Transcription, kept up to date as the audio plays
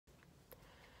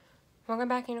Welcome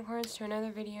back, unicorns, to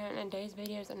another video, and today's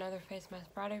video is another Face Mask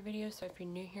Friday video. So if you're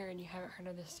new here and you haven't heard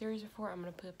of this series before, I'm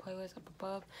going to put a playlist up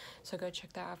above, so go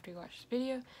check that out after you watch this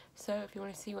video. So if you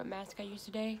want to see what mask I use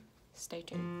today, stay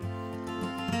tuned.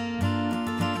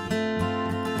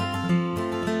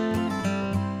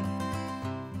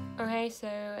 Okay, so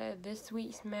this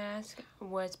week's mask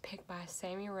was picked by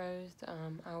Sammi Rose.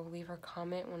 I'll leave her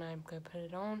comment when I go put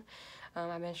it on.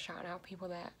 I've been shouting out people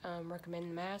that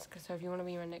recommend the mask, so if you want to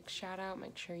be my next shout out,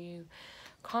 make sure you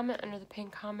comment under the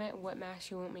pinned comment what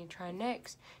mask you want me to try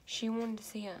next. She wanted to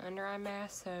see an under eye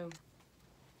mask, so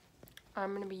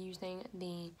I'm going to be using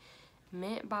the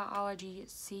mintbiology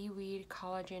seaweed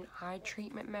collagen eye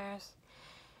treatment mask,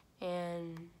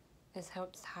 and this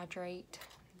helps hydrate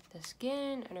the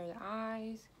skin under the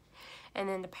eyes. And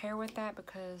then to pair with that,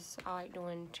 because I like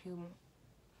doing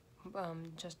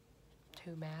just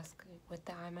two masks with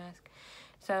the eye mask,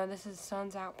 so this is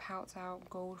Suns Out Pouts Out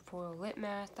gold foil lip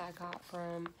mask that I got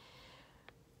from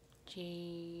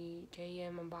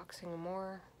JM Unboxing and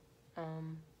More.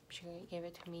 She gave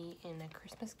it to me in a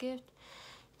Christmas gift.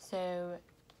 So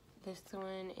this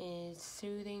one is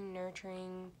soothing,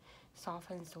 nurturing,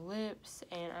 softens the lips,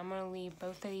 and I'm going to leave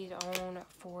both of these on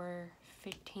for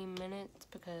 15 minutes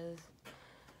because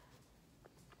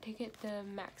to get the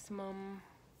maximum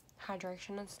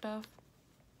hydration and stuff.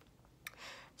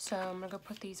 So I'm going to go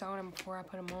put these on, and before I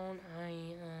put them on, I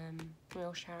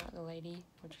will shout out the lady,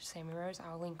 which is Sammi Rose.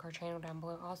 I'll link her channel down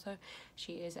below also.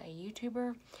 She is a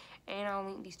YouTuber, and I'll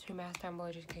link these two masks down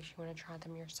below just in case you want to try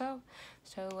them yourself.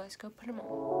 So let's go put them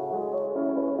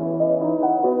on.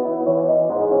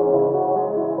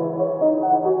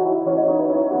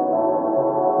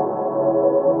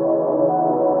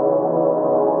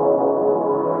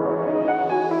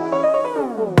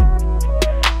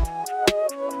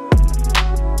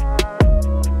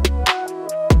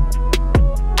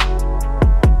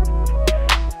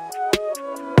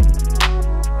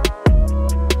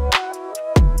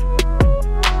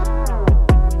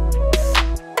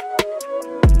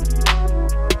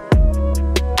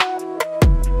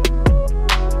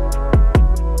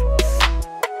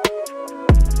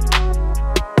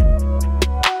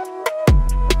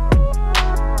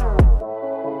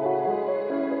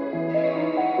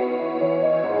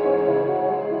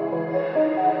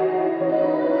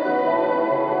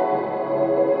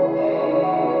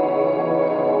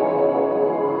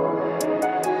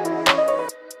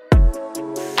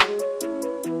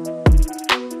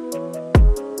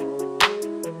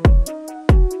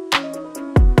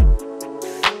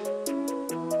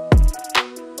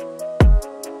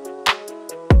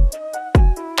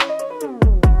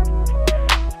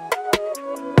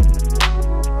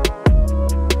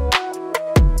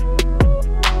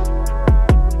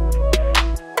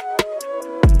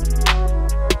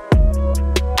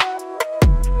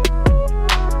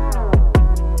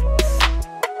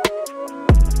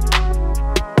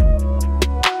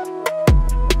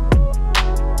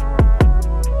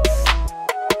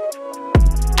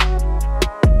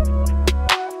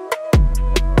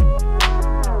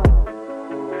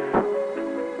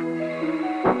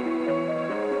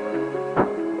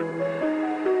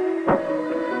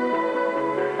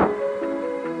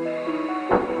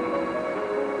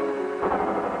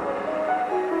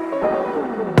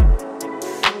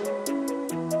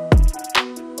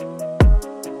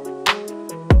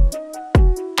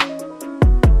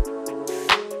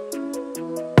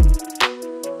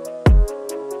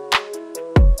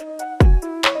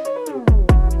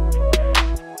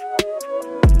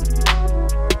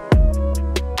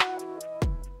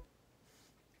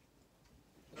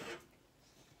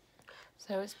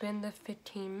 So it's been the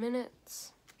 15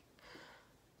 minutes.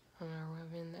 I'm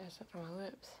rubbing this up on my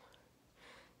lips.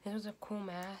 It was a cool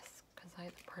mask because I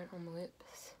had the print on the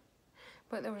lips,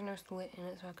 but there was no slit in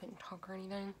it, so I couldn't talk or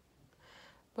anything.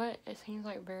 But it seems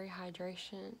like very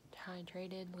hydrated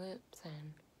lips,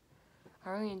 and I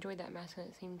really enjoyed that mask, and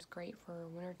it seems great for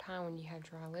winter time when you have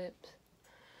dry lips.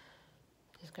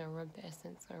 Just gonna rub the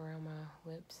essence around my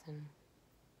lips and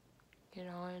get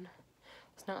it on.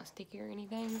 It's not sticky or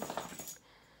anything.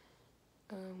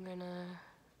 I'm gonna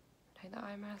take the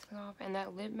eye mask off, and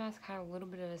that lip mask had a little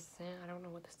bit of a scent. I don't know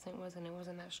what the scent was, and it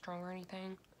wasn't that strong or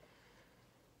anything.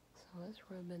 So let's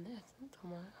rub in the essence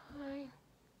on my eye.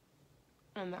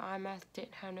 And the eye mask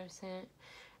didn't have no scent,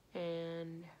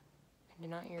 and it did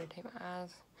not irritate my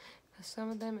eyes. Because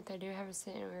some of them, if they do have a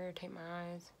scent, it will irritate my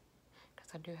eyes,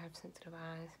 because I do have sensitive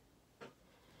eyes.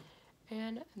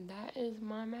 And that is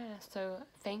my mask. So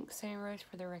thanks, Sammi Rose,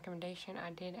 for the recommendation.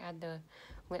 I did add the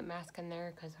lip mask in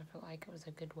there because I felt like it was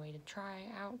a good way to try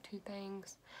out two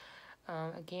things.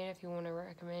 Again, if you want to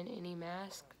recommend any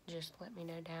mask, just let me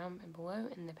know down below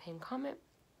in the pinned comment.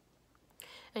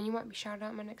 And you might be shouted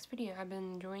out in my next video. I've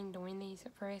been enjoying doing these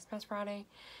for Face Mask Friday.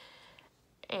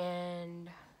 And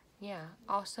yeah,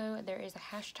 also there is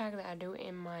a hashtag that I do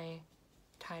in my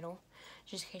title.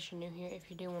 Just in case you're new here, if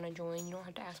you do want to join, you don't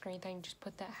have to ask or anything. Just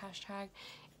put that hashtag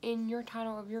in your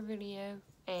title of your video.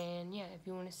 And yeah, if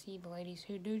you want to see the ladies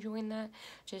who do join that,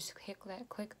 just click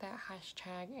that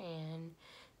hashtag and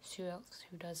see who else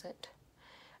who does it.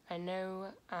 I know,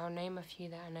 I'll name a few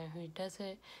that I know who does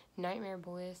it. Nightmare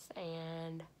Bliss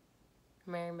and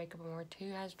Mary Makeup More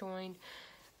 2 has joined.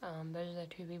 Those are the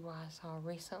two people I saw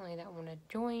recently that want to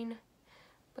join.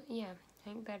 But yeah, I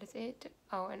think that is it.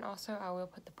 Oh, and also I will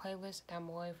put the playlist down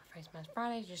below for Face Mask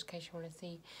Fridays, just in case you want to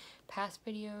see past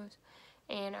videos.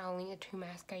 And I'll link the 2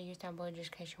 masks I use down below,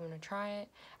 just in case you want to try it.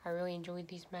 I really enjoyed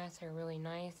these masks. They're really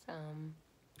nice.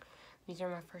 These are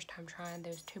my first time trying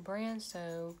those 2 brands,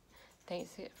 so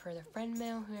thanks for the friend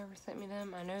mail, whoever sent me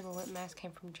them. I know the lip mask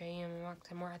came from JM and Box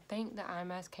and More. I think the eye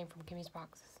mask came from Kimmy's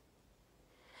boxes.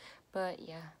 But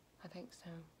yeah, I think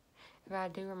so. If I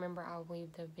do remember, I'll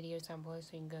leave the videos down below so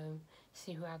you can go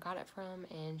see who I got it from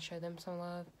and show them some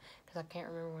love, because I can't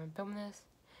remember when I'm filming this.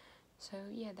 So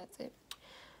yeah, that's it.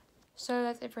 So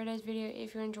that's it for today's video.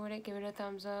 If you enjoyed it, give it a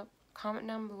thumbs up. Comment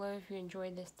down below if you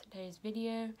enjoyed today's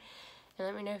video. And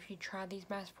let me know if you tried these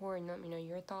masks before, and let me know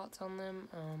your thoughts on them.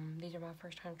 These are my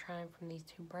first time trying from these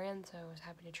 2 brands, so I was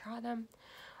happy to try them.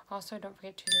 Also, don't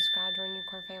forget to subscribe to our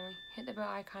Unicorn family. Hit the bell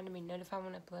icon to be notified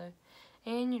when I upload.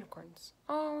 And unicorns,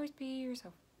 always be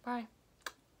yourself. Bye.